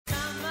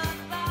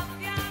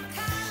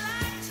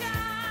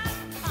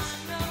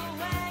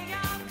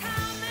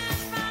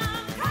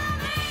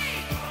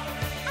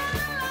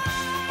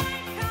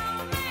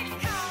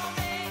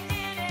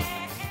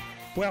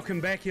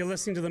Welcome back. You're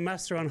listening to The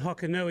Muster on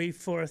Hokanui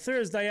for a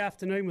Thursday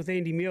afternoon with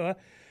Andy Muir.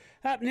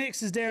 Up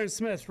next is Darren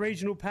Smith,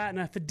 regional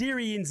partner for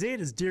Dairy NZ,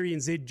 as Dairy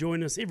NZ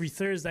join us every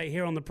Thursday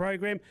here on the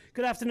program.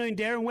 Good afternoon,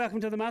 Darren.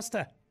 Welcome to The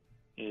Muster.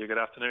 Yeah, good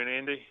afternoon,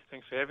 Andy.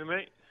 Thanks for having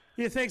me.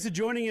 Yeah, thanks for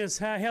joining us.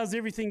 How's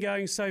everything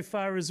going so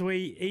far as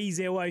we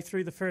ease our way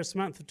through the first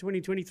month of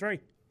 2023?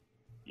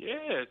 Yeah,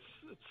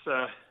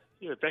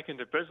 it's back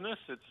into business.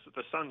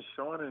 The sun's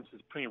shining.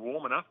 It's pretty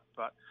warm enough,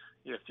 but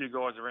yeah, a few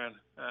guys around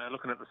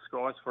looking at the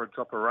skies for a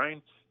drop of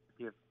rain. If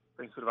you've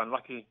been sort of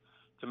unlucky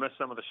to miss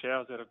some of the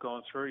showers that have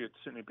gone through, you'd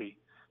certainly be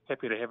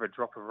happy to have a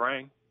drop of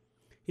rain.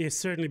 Yeah, it's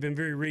certainly been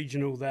very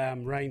regional,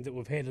 the rain that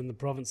we've had in the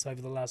province over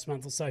the last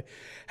month or so.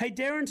 Hey,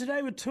 Darren,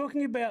 today we're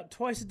talking about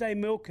twice-a-day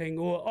milking,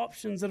 or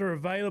options that are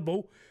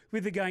available,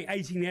 whether going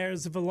 18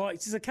 hours if you like.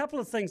 There's a couple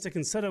of things to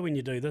consider when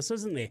you do this,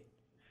 isn't there?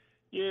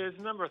 Yeah, there's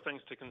a number of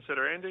things to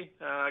consider, Andy.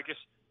 I guess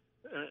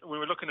when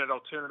we're looking at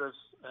alternatives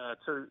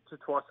to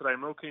twice-a-day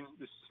milking,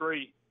 there's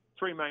three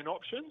main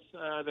options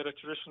that are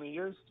traditionally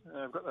used.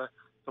 We've got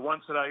the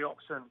once-a-day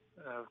option,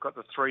 we've got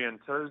the 3 and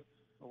 2,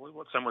 or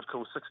what some would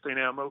call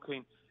 16-hour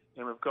milking,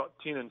 and we've got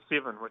 10 and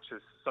 7, which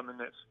is something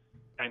that's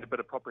gained a bit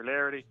of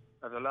popularity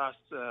over the last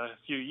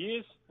few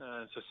years,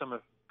 so some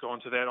have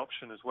gone to that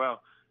option as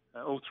well.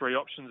 All three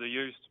options are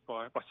used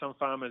by some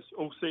farmers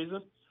all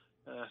season.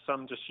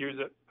 Some just use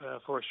it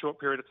for a short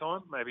period of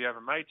time, maybe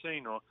over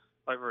mating or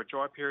over a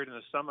dry period in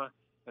the summer,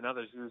 and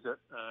others use it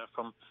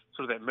from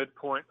sort of that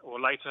midpoint or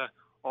later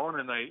on,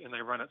 and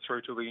they run it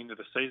through till the end of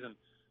the season.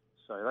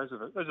 So those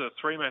are the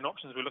three main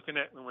options we're looking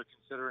at when we're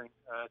considering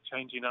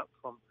changing up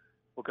from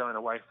or going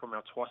away from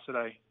our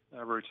twice-a-day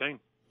routine.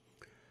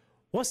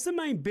 What's the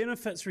main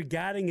benefits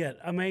regarding it?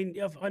 I mean,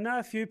 I know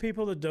a few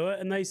people that do it,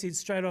 and they said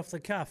straight off the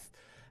cuff,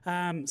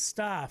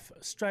 staff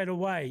straight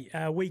away,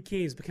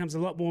 weekends becomes a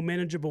lot more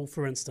manageable,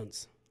 for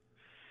instance.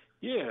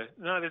 Yeah,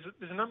 no,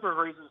 there's a number of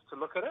reasons to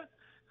look at it,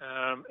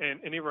 and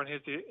everyone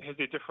has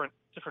their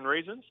different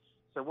reasons.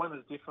 So one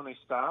is definitely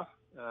staff,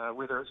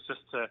 whether it's just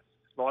to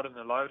lighten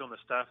the load on the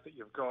staff that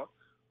you've got,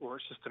 or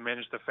it's just to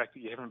manage the fact that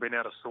you haven't been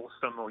able to source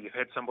them or you've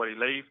had somebody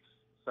leave.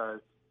 So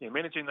yeah,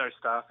 managing those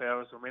staff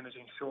hours or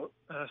managing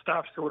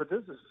staff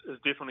shortages is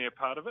definitely a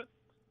part of it.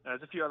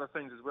 There's a few other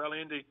things as well,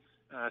 Andy.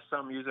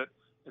 Some use it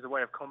as a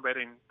way of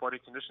combating body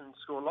condition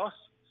score loss.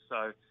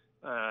 So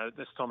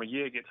this time of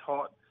year it gets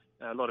hot,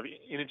 a lot of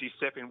energy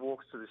sapping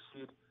walks to the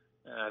shed.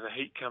 The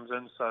heat comes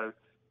in, so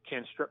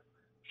can strip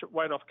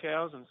weight off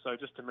cows, and so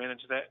just to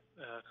manage that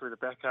through the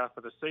back half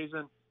of the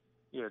season,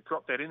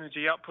 drop that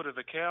energy output of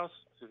the cows.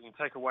 So if you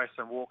can take away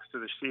some walks to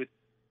the shed,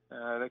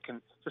 that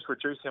can just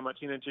reduce how much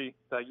energy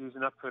they're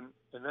using up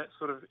in that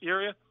sort of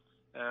area.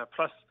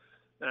 Plus,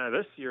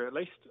 this year at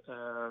least,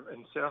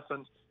 in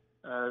Southland,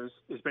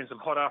 there's been some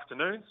hot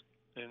afternoons,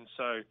 and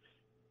so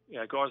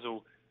guys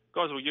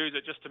will use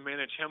it just to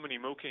manage how many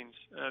milkings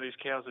these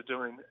cows are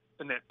doing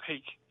in that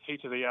peak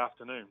heat of the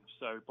afternoon.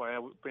 So by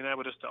being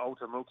able just to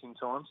alter milking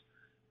times,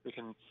 we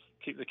can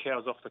keep the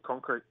cows off the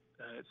concrete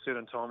at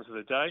certain times of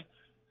the day,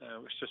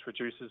 which just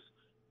reduces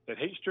that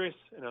heat stress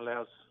and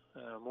allows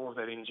more of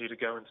that energy to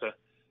go into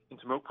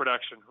milk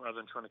production rather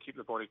than trying to keep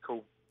the body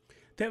cool.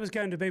 That was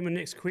going to be my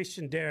next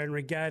question, Darren,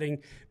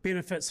 regarding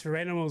benefits for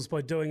animals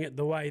by doing it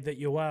the way that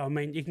you are. I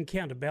mean, you can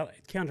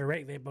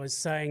counteract that by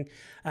saying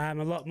a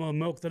lot more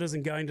milk that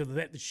isn't going to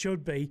that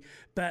should be.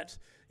 But,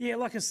 yeah,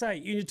 like I say,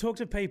 you talk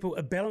to people,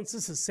 it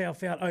balances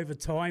itself out over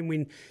time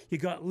when you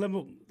got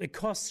the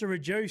costs are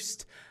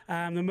reduced,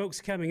 the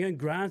milk's coming in.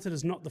 Granted,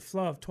 it's not the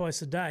flow of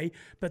twice a day,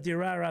 but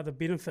there are other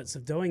benefits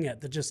of doing it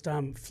that just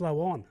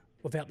flow on,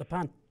 without the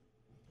pun.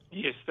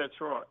 Yes, that's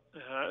right.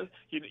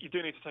 You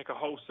do need to take a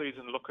whole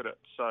season look at it.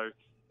 So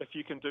if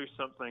you can do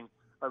something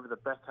over the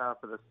back half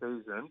of the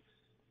season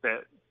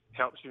that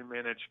helps you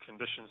manage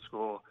condition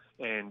score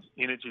and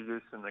energy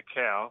use in the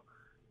cow,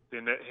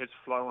 then that has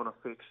flow-on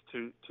effects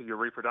to your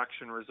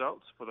reproduction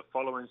results for the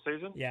following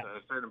season. Yeah. So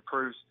if that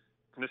improves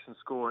condition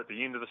score at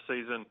the end of the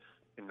season,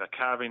 and the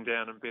calving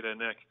down in better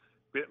nick,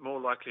 bit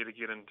more likely to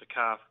get into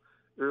calf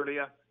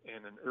earlier,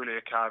 and an earlier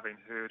calving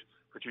herd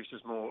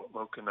produces more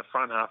milk in the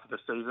front half of the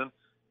season.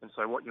 And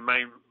so what you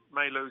may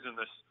lose in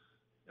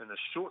the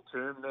short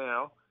term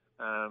now,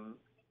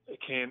 it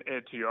can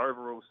add to your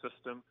overall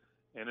system,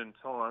 and in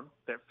time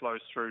that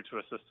flows through to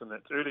a system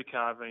that's early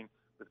calving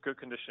with good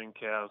conditioning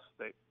cows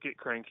that get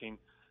cranking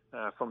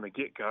from the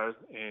get-go,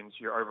 and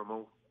your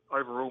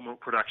overall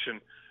milk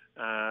production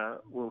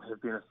will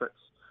have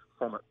benefits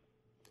from it.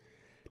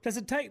 Does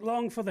it take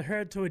long for the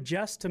herd to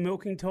adjust to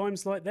milking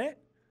times like that?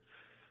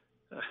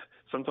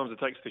 Sometimes it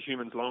takes the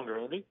humans longer,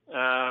 Andy.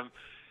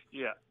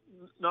 Yeah.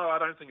 No, I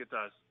don't think it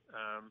does.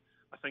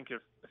 I think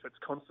if it's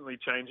constantly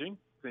changing,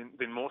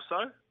 then more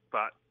so.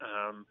 But,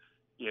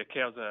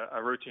 cows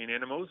are routine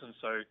animals, and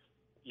so,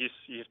 yes,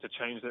 you have to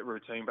change that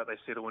routine, but they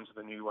settle into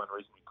the new one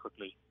reasonably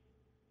quickly.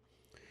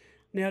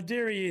 Now,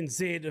 Dairy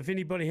NZ, if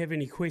anybody have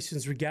any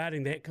questions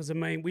regarding that, because, I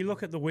mean, we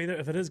look at the weather,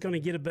 if it is going to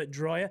get a bit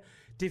drier,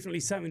 definitely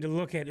something to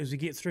look at as we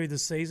get through the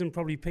season,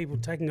 probably people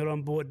taking it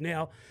on board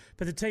now.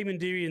 But the team in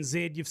Dairy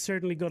NZ, you've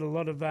certainly got a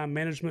lot of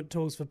management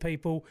tools for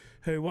people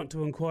who want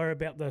to inquire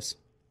about this.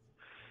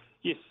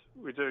 Yes,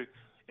 we do.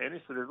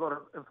 And so there's a lot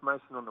of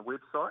information on the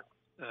website,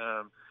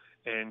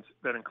 and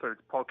that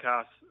includes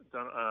podcasts,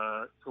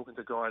 talking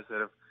to guys that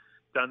have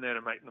done that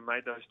and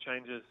made those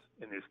changes,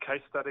 and there's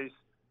case studies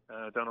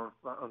done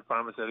on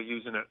farmers that are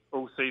using it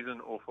all season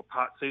or for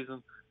part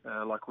season,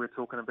 like we're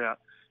talking about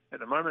at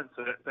the moment.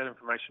 So that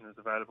information is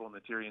available on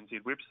the Dairy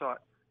NZ website.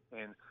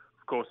 And,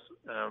 of course,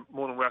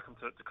 more than welcome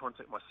to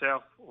contact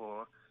myself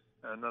or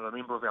another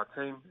member of our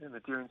team in the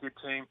Dairy NZ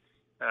team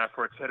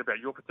for a chat about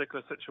your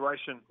particular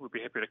situation. We'd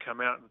be happy to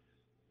come out and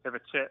have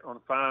a chat on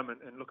farm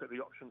and look at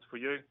the options for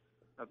you.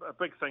 A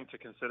big thing to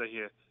consider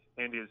here,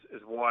 Andy, is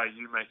why are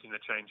you making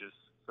the changes?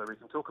 So we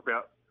can talk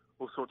about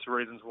all sorts of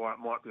reasons why it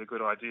might be a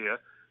good idea,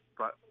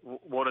 but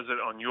what is it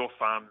on your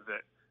farm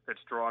that's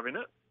driving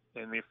it,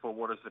 and therefore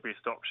what is the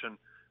best option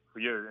for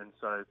you? And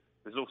so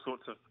there's all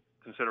sorts of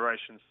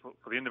considerations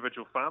for the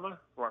individual farmer,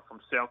 right from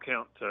sow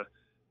count to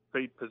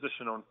feed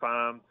position on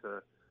farm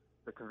to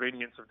the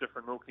convenience of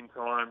different milking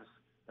times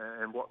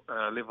and what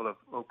level of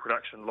milk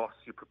production loss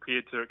you're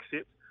prepared to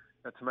accept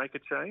to make a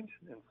change.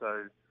 And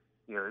so,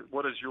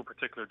 what is your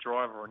particular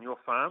driver on your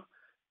farm?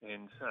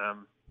 And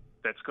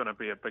that's going to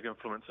be a big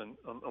influence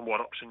on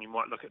what option you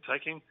might look at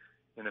taking.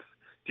 And if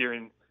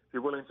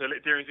you're willing to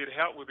let Darren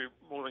help, we'd be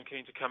more than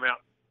keen to come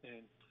out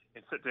and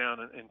sit down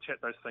and chat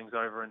those things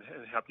over and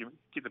help you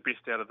get the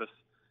best out of this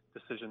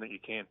decision that you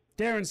can.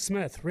 Darren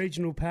Smith,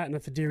 Regional Partner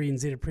for Dairy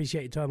NZ.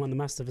 Appreciate your time on the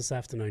muster this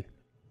afternoon.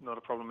 Not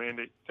a problem,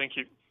 Andy. Thank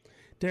you.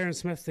 Darren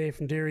Smith there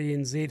from Dairy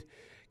NZ.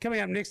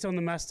 Coming up next on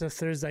the muster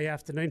Thursday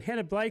afternoon,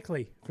 Hannah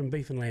Blakely from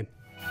Beef and Lamb.